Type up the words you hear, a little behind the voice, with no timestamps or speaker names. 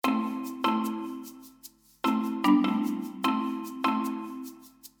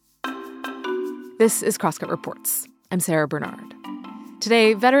This is Crosscut Reports. I'm Sarah Bernard.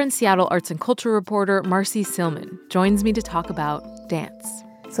 Today, veteran Seattle arts and culture reporter Marcy Silman joins me to talk about dance.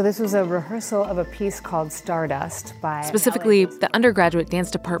 So this was a rehearsal of a piece called Stardust by... Specifically, the undergraduate dance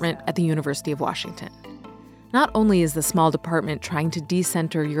department at the University of Washington. Not only is the small department trying to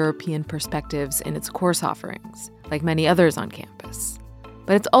decenter European perspectives in its course offerings, like many others on campus,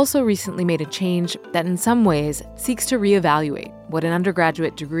 but it's also recently made a change that in some ways seeks to reevaluate what an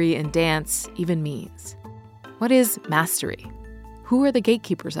undergraduate degree in dance even means. What is mastery? Who are the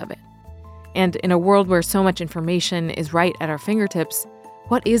gatekeepers of it? And in a world where so much information is right at our fingertips,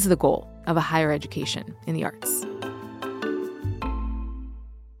 what is the goal of a higher education in the arts?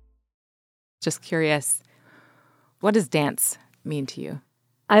 Just curious, what does dance mean to you?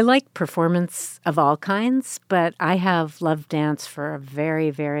 I like performance of all kinds, but I have loved dance for a very,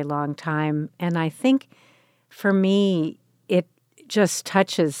 very long time. And I think for me, it just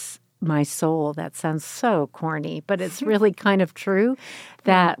touches my soul. That sounds so corny, but it's really kind of true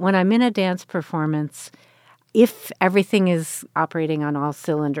that when I'm in a dance performance, if everything is operating on all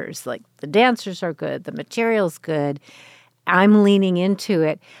cylinders, like the dancers are good, the material's good, I'm leaning into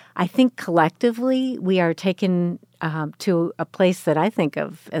it. I think collectively we are taken to a place that I think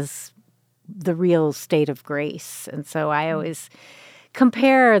of as the real state of grace. And so I always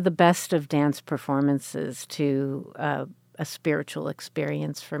compare the best of dance performances to a spiritual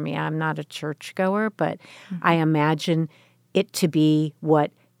experience for me. I'm not a churchgoer, but I imagine it to be what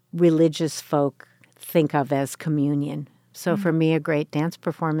religious folk think of as communion. So for me, a great dance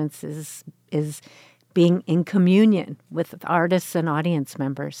performance is being in communion with artists and audience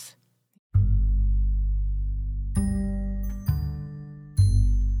members.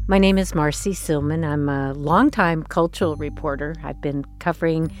 My name is Marcy Silman. I'm a longtime cultural reporter. I've been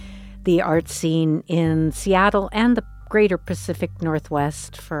covering the art scene in Seattle and the greater Pacific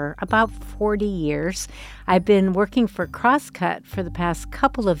Northwest for about 40 years. I've been working for Crosscut for the past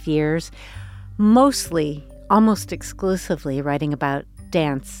couple of years, mostly, almost exclusively, writing about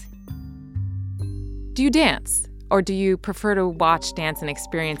dance. Do you dance? Or do you prefer to watch dance and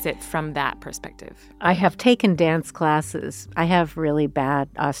experience it from that perspective? I have taken dance classes. I have really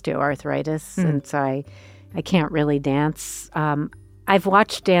bad osteoarthritis, and so I can't really dance. I've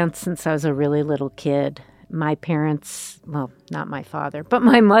watched dance since I was a really little kid. My parents, well, not my father, but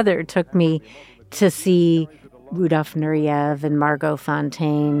my mother took me to see Rudolf Nureyev and Margot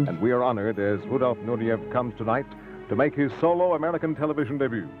Fonteyn. And we are honored as Rudolf Nureyev comes tonight to make his solo American television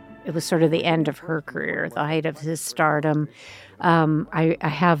debut. It was sort of the end of her career, the height of his stardom. I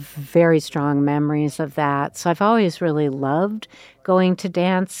have very strong memories of that. So I've always really loved going to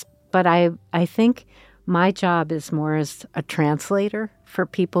dance, but I think my job is more as a translator for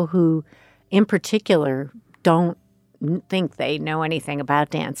people who, in particular, don't think they know anything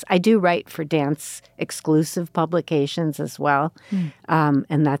about dance. I do write for dance-exclusive publications as well,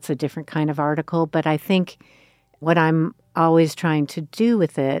 and that's a different kind of article. But I think what I'm always trying to do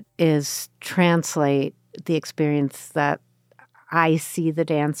with it is translate the experience that I see the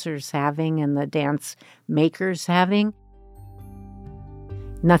dancers having and the dance makers having.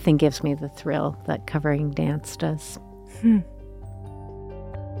 Nothing gives me the thrill that covering dance does.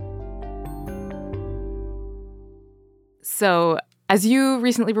 So, as you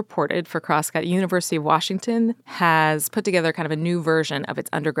recently reported for Crosscut, University of Washington has put together kind of a new version of its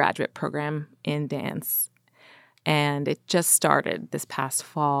undergraduate program in dance. And it just started this past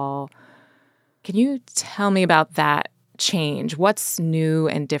fall. Can you tell me about that change? What's new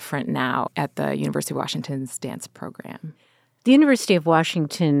and different now at the University of Washington's dance program? The University of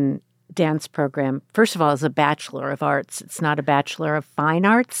Washington dance program, first of all, is a Bachelor of Arts. It's not a Bachelor of Fine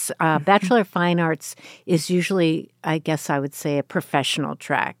Arts. Bachelor of Fine Arts is usually, I guess I would say, a professional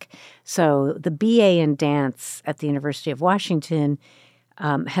track. So the BA in dance at the University of Washington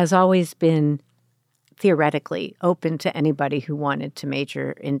has always been theoretically open to anybody who wanted to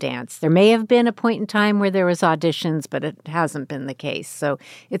major in dance. There may have been a point in time where there was auditions, but it hasn't been the case. So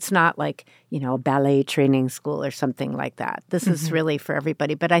it's not like, a ballet training school or something like that. This is really for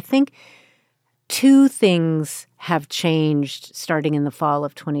everybody. But I think two things have changed starting in the fall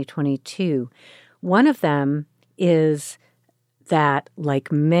of 2022. One of them is that,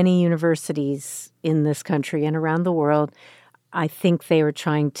 like many universities in this country and around the world, I think they were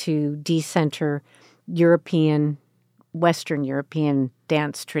trying to decenter Western European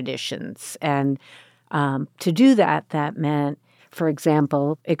dance traditions. And to do that meant, for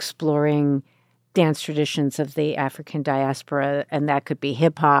example, exploring dance traditions of the African diaspora, and that could be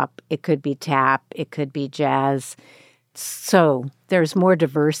hip-hop, it could be tap, it could be jazz. So there's more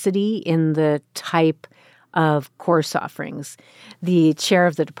diversity in the type of course offerings. The chair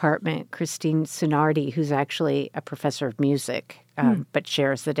of the department, Christine Sunardi, who's actually a professor of music, but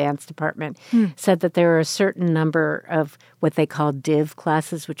chairs the dance department, said that there are a certain number of what they call DIV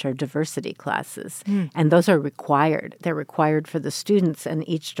classes, which are diversity classes, and those are required. They're required for the students in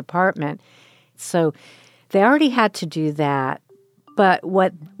each department. So they already had to do that, but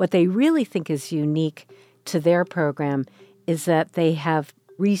what they really think is unique to their program is that they have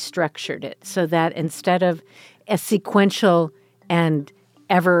restructured it so that instead of a sequential and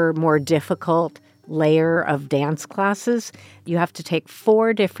ever more difficult layer of dance classes, you have to take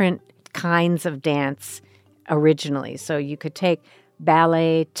 4 different kinds of dance originally. So you could take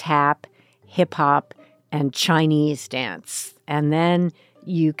ballet, tap, hip-hop, and Chinese dance, and then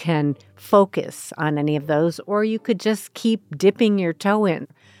you can focus on any of those, or you could just keep dipping your toe in.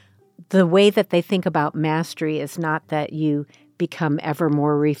 The way that they think about mastery is not that you become ever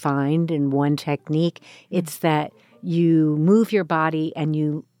more refined in one technique. It's that you move your body and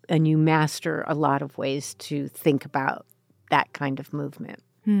you master a lot of ways to think about that kind of movement.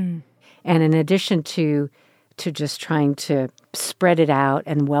 And in addition to just trying to spread it out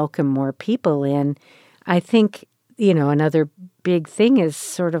and welcome more people in, I think, another big thing is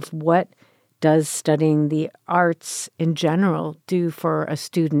sort of what does studying the arts in general do for a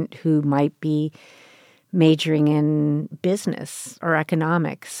student who might be majoring in business or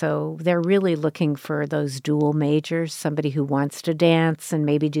economics. So they're really looking for those dual majors, somebody who wants to dance and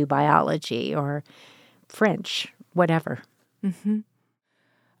maybe do biology or French, whatever.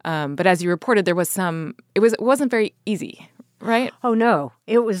 But as you reported, there was it wasn't very easy, right? Oh, no.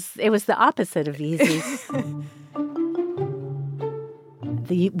 It was the opposite of easy.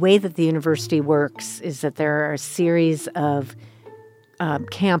 The way that the university works is that there are a series of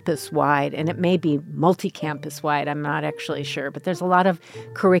campus-wide, and it may be multi-campus-wide, I'm not actually sure, but there's a lot of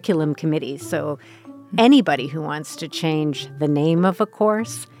curriculum committees. So anybody who wants to change the name of a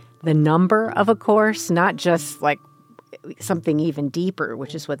course, the number of a course, not just like something even deeper,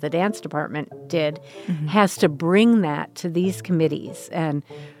 which is what the dance department did, has to bring that to these committees. And,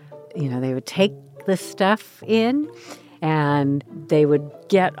 they would take this stuff in, and they would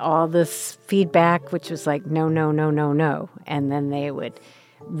get all this feedback, which was like, no, no, no, no, no. And then they would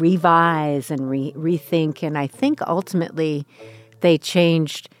revise and rethink. And I think ultimately they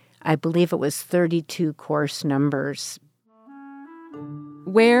changed, I believe it was 32 course numbers.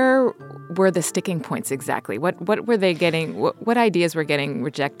 Where were the sticking points exactly? What were they getting? What ideas were getting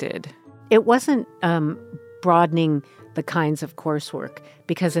rejected? It wasn't broadening the kinds of coursework,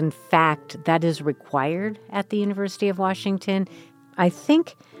 because in fact that is required at the University of Washington. I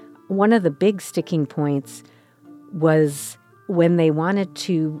think one of the big sticking points was when they wanted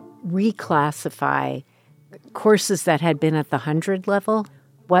to reclassify courses that had been at the 100 level.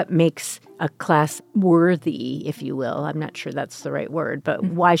 What makes a class worthy, if you will? I'm not sure that's the right word, but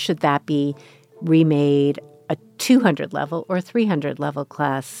why should that be remade a 200 level or 300 level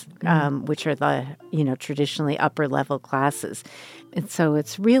class, which are the, traditionally upper level classes. And so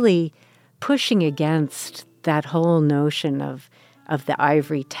it's really pushing against that whole notion of the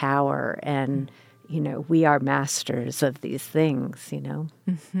ivory tower and, we are masters of these things,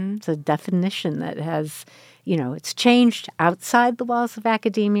 It's a definition that has, it's changed outside the walls of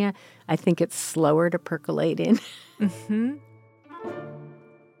academia. I think it's slower to percolate in.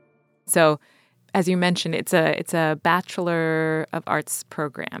 So, as you mentioned, it's a Bachelor of Arts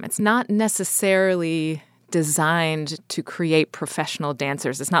program. It's not necessarily designed to create professional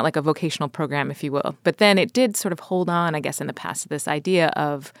dancers. It's not like a vocational program, if you will. But then it did sort of hold on, I guess, in the past to this idea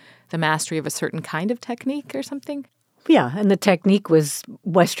of the mastery of a certain kind of technique or something. Yeah, and the technique was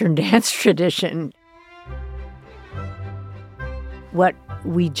Western dance tradition. What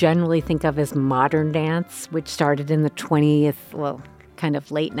we generally think of as modern dance, which started in the 20th, kind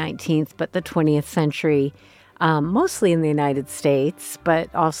of late 19th, but the 20th century, mostly in the United States,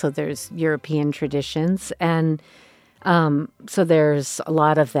 but also there's European traditions. And so there's a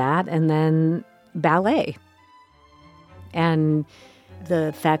lot of that. And then ballet. And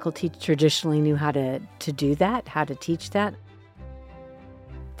the faculty traditionally knew how to do that, how to teach that.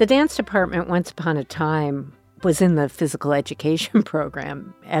 The dance department, once upon a time, was in the physical education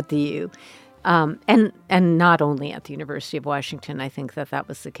program at the U. And not only at the University of Washington. I think that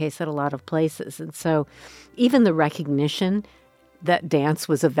was the case at a lot of places. And so even the recognition that dance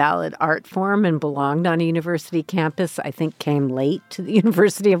was a valid art form and belonged on a university campus, I think came late to the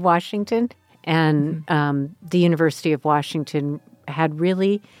University of Washington. And the University of Washington had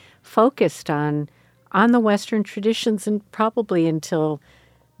really focused on the Western traditions, and probably until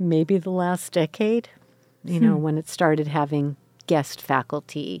maybe the last decade, when it started having guest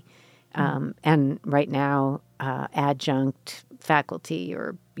faculty And right now, adjunct faculty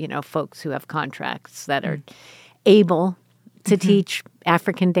or, folks who have contracts that are able to teach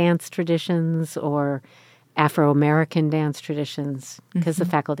African dance traditions or Afro-American dance traditions because the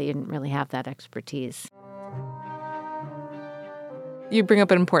faculty didn't really have that expertise. You bring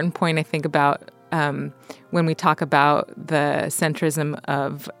up an important point, I think, about when we talk about the centrism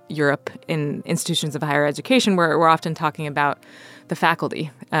of Europe in institutions of higher education, we're often talking about the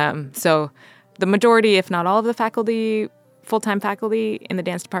faculty. So the majority, if not all of the faculty, full-time faculty in the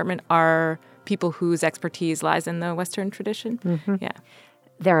dance department are people whose expertise lies in the Western tradition. Yeah.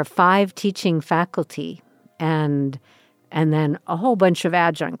 There are 5 teaching faculty and then a whole bunch of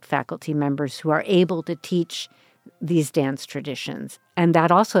adjunct faculty members who are able to teach these dance traditions. And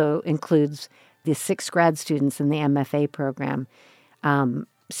that also includes the 6 grad students in the MFA program.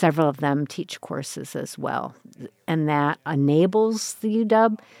 Several of them teach courses as well. And that enables the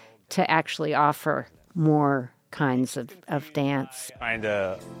UW to actually offer more kinds of dance. Trying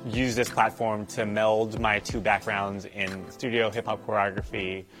to use this platform to meld my 2 backgrounds in studio hip-hop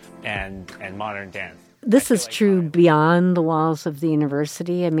choreography and modern dance. This is true beyond the walls of the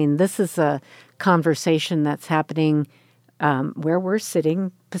university. I mean, this is a conversation that's happening where we're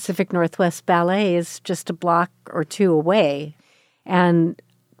sitting. Pacific Northwest Ballet is just a block or 2 away. And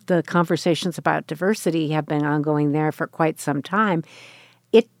the conversations about diversity have been ongoing there for quite some time.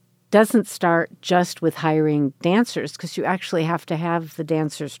 It doesn't start just with hiring dancers because you actually have to have the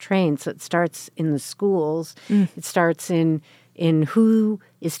dancers trained. So it starts in the schools. It starts in who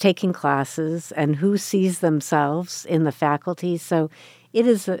is taking classes and who sees themselves in the faculty. So it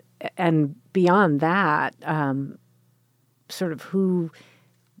is, and beyond that, sort of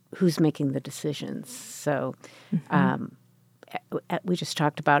who's making the decisions. So we just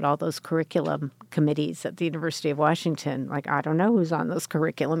talked about all those curriculum committees at the University of Washington. Like, I don't know who's on those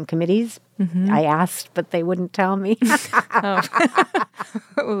curriculum committees. I asked, but they wouldn't tell me.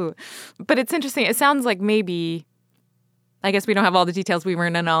 But it's interesting. It sounds like maybe, I guess we don't have all the details. We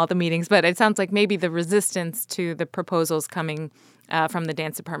weren't in all the meetings, but it sounds like maybe the resistance to the proposals coming from the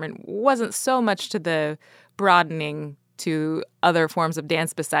dance department wasn't so much to the broadening to other forms of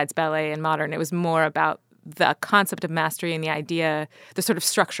dance besides ballet and modern. It was more about the concept of mastery and the idea, the sort of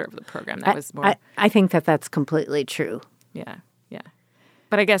structure of the program. That was more. I think that's completely true. Yeah.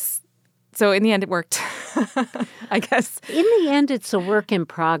 But I guess, so in the end it worked, I guess. In the end, it's a work in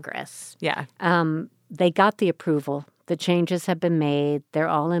progress. Yeah. They got the approval. The changes have been made. They're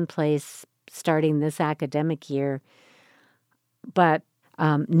all in place starting this academic year. But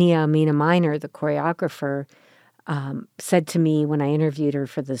Nia Amina Minor, the choreographer, said to me when I interviewed her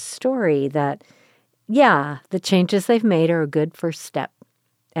for this story that, yeah, the changes they've made are a good first step.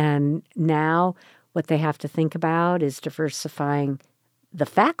 And now what they have to think about is diversifying the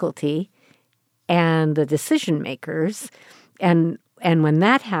faculty and the decision makers. And when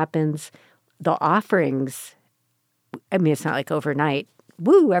that happens, the offerings, I mean, it's not like overnight,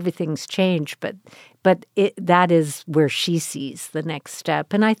 woo, everything's changed, but that is where she sees the next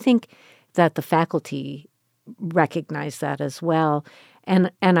step. And I think that the faculty recognize that as well.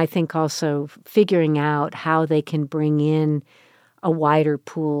 And I think also figuring out how they can bring in a wider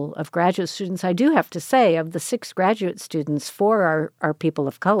pool of graduate students. I do have to say, of the 6 graduate students, 4 are people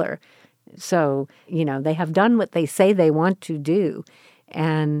of color. So, they have done what they say they want to do.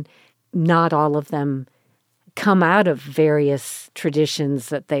 And not all of them come out of various traditions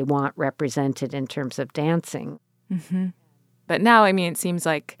that they want represented in terms of dancing. But now, I mean, it seems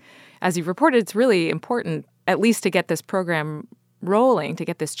like, as you've reported, it's really important, at least to get this program rolling, to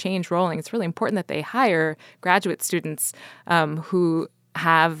get this change rolling. It's really important that they hire graduate students who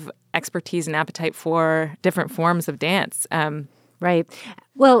have expertise and appetite for different forms of dance. Right.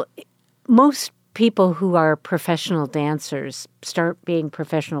 Well, most people who are professional dancers start being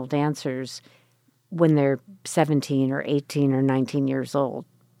professional dancers when they're 17 or 18 or 19 years old,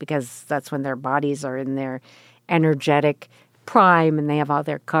 because that's when their bodies are in their energetic prime and they have all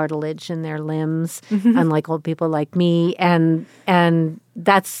their cartilage in their limbs, unlike old people like me. And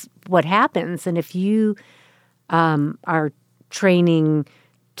that's what happens. And if you are training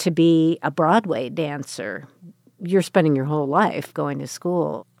to be a Broadway dancer, you're spending your whole life going to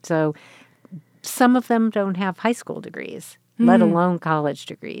school. So some of them don't have high school degrees, let alone college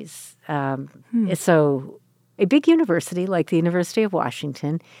degrees. So a big university like the University of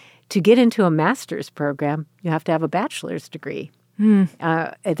Washington, to get into a master's program, you have to have a bachelor's degree.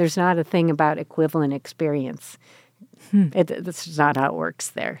 There's not a thing about equivalent experience. This is not how it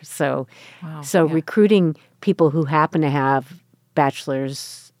works there. So recruiting people who happen to have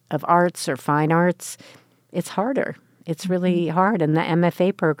bachelors of arts or fine arts, it's harder. It's really hard. And the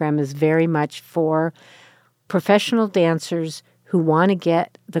MFA program is very much for professional dancers who want to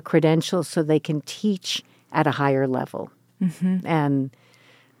get the credentials so they can teach at a higher level. And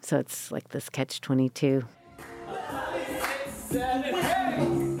so it's like this catch-22.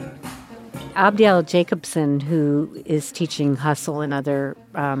 Abdiel Jacobson, who is teaching hustle and other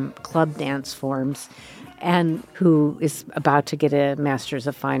club dance forms, and who is about to get a Master's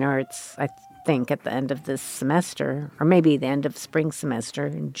of Fine Arts, I think, at the end of this semester, or maybe the end of spring semester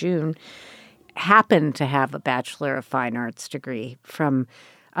in June, happened to have a Bachelor of Fine Arts degree from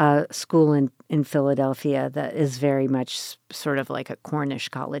a school in Philadelphia that is very much sort of like a Cornish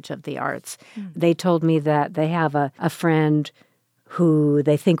College of the Arts. They told me that they have a friend who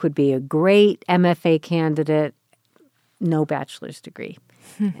they think would be a great MFA candidate, no bachelor's degree.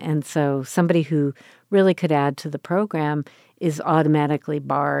 And so somebody who really could add to the program is automatically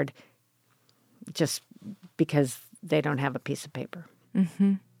barred just because they don't have a piece of paper.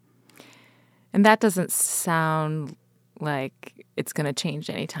 And that doesn't sound like it's going to change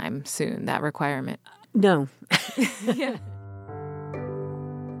anytime soon, that requirement. No. Yeah.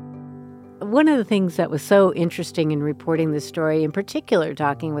 One of the things that was so interesting in reporting this story, in particular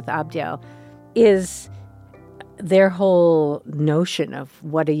talking with Abdiel, is their whole notion of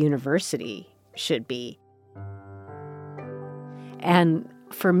what a university should be. And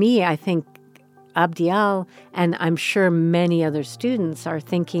for me, I think Abdiel, and I'm sure many other students, are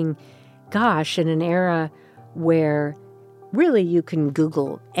thinking, gosh, in an era where really you can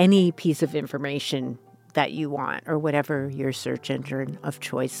Google any piece of information that you want or whatever your search engine of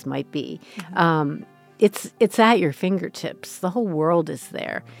choice might be. It's at your fingertips. The whole world is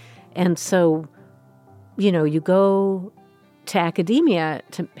there. And so, you go to academia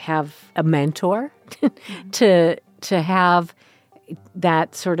to have a mentor, to have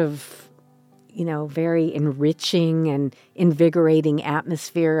that sort of very enriching and invigorating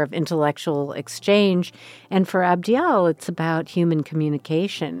atmosphere of intellectual exchange. And for Abdiel, it's about human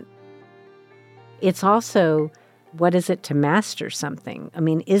communication. It's also, what is it to master something? I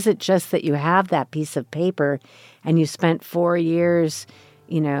mean, is it just that you have that piece of paper and you spent 4 years,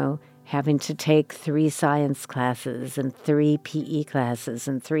 having to take 3 science classes and 3 PE classes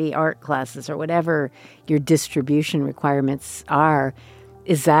and 3 art classes or whatever your distribution requirements are?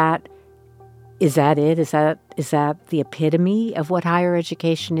 Is that it? Is that the epitome of what higher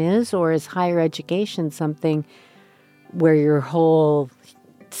education is? Or is higher education something where your whole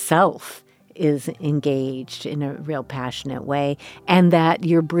self is engaged in a real passionate way and that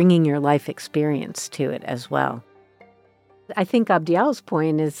you're bringing your life experience to it as well? I think Abdiel's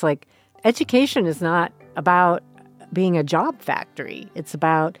point is like, education is not about being a job factory. It's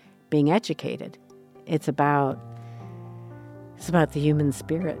about being educated. It's about the human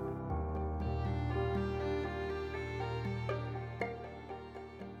spirit.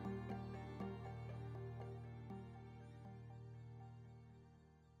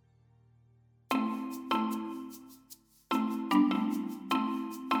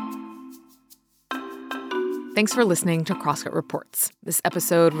 Thanks for listening to Crosscut Reports. This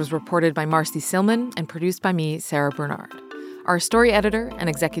episode was reported by Marcy Silman and produced by me, Sarah Bernard. Our story editor and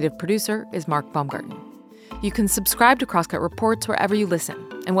executive producer is Mark Baumgarten. You can subscribe to Crosscut Reports wherever you listen,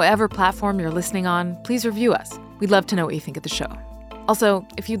 and whatever platform you're listening on, please review us. We'd love to know what you think of the show. Also,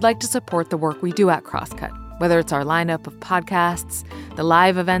 if you'd like to support the work we do at Crosscut, whether it's our lineup of podcasts, the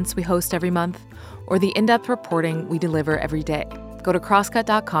live events we host every month, or the in-depth reporting we deliver every day, go to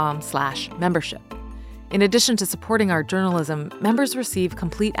crosscut.com/membership. In addition to supporting our journalism, members receive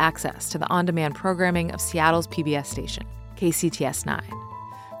complete access to the on-demand programming of Seattle's PBS station, KCTS 9.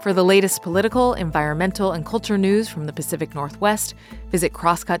 For the latest political, environmental, and culture news from the Pacific Northwest, visit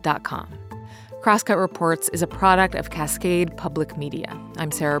crosscut.com. Crosscut Reports is a product of Cascade Public Media.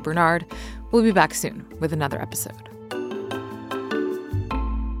 I'm Sarah Bernard. We'll be back soon with another episode.